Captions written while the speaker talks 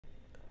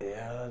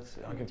Yeah,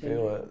 I can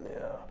feel it.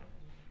 Yeah.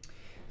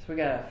 So we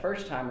got a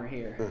first timer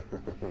here,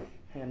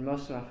 and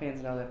most of my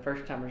fans know that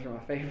first timers are my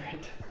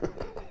favorite.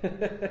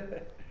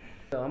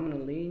 So I'm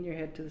gonna lean your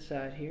head to the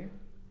side here.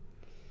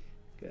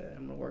 Good.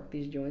 I'm gonna work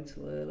these joints a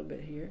little bit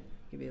here.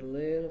 Give you a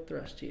little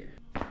thrust here.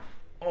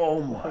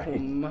 Oh my. Oh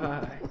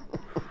my.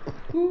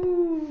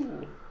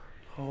 Woo.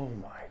 Oh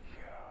my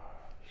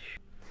gosh.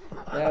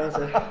 That was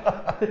a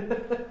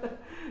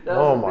that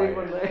Oh was a my. big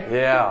one there.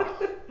 Yeah.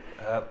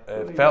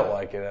 It felt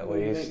like it at What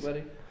do you least. think,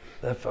 buddy?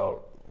 That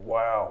felt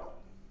wow.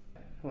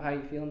 Well, how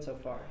you feeling so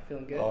far?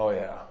 Feeling good? Oh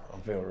yeah,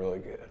 I'm feeling really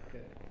good.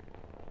 Good.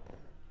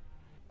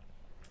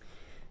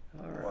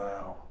 All right.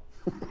 Wow.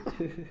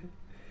 Then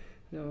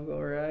we'll go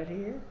right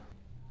here.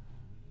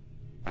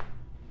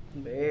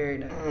 Very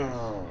nice.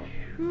 Oh.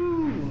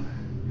 Whew.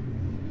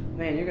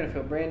 Man, you're gonna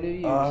feel brand new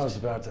used. I was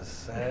about to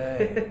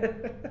say.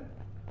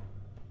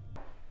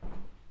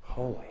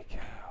 Holy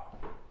cow.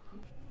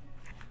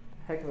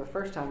 Heck of a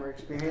first timer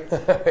experience.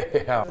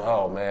 Yeah.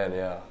 Oh man,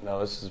 yeah. No,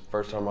 this is the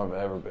first time I've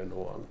ever been to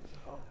one.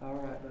 So. All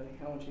right, buddy.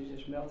 I want you to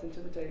just melt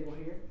into the table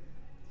here.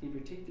 Keep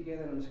your teeth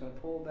together. I'm just gonna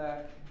pull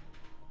back.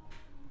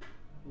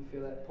 You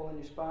feel that pull in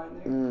your spine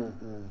there?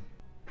 Mm-hmm.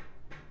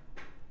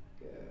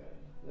 Good.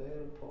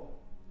 Little pull.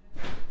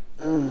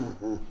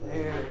 Mm-hmm.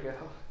 There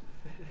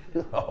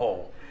we go.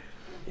 Oh,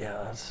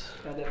 yeah,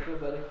 How'd that feel,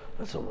 buddy?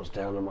 that's almost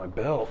down to my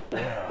belt.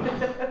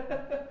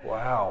 Yeah.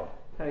 Wow.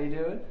 How you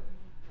doing?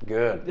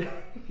 Good.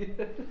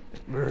 Good.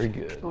 Very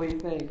good. What do you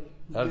think?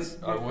 That's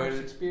Good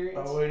first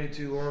experience? I waited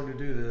too long to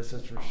do this,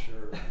 that's for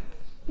sure.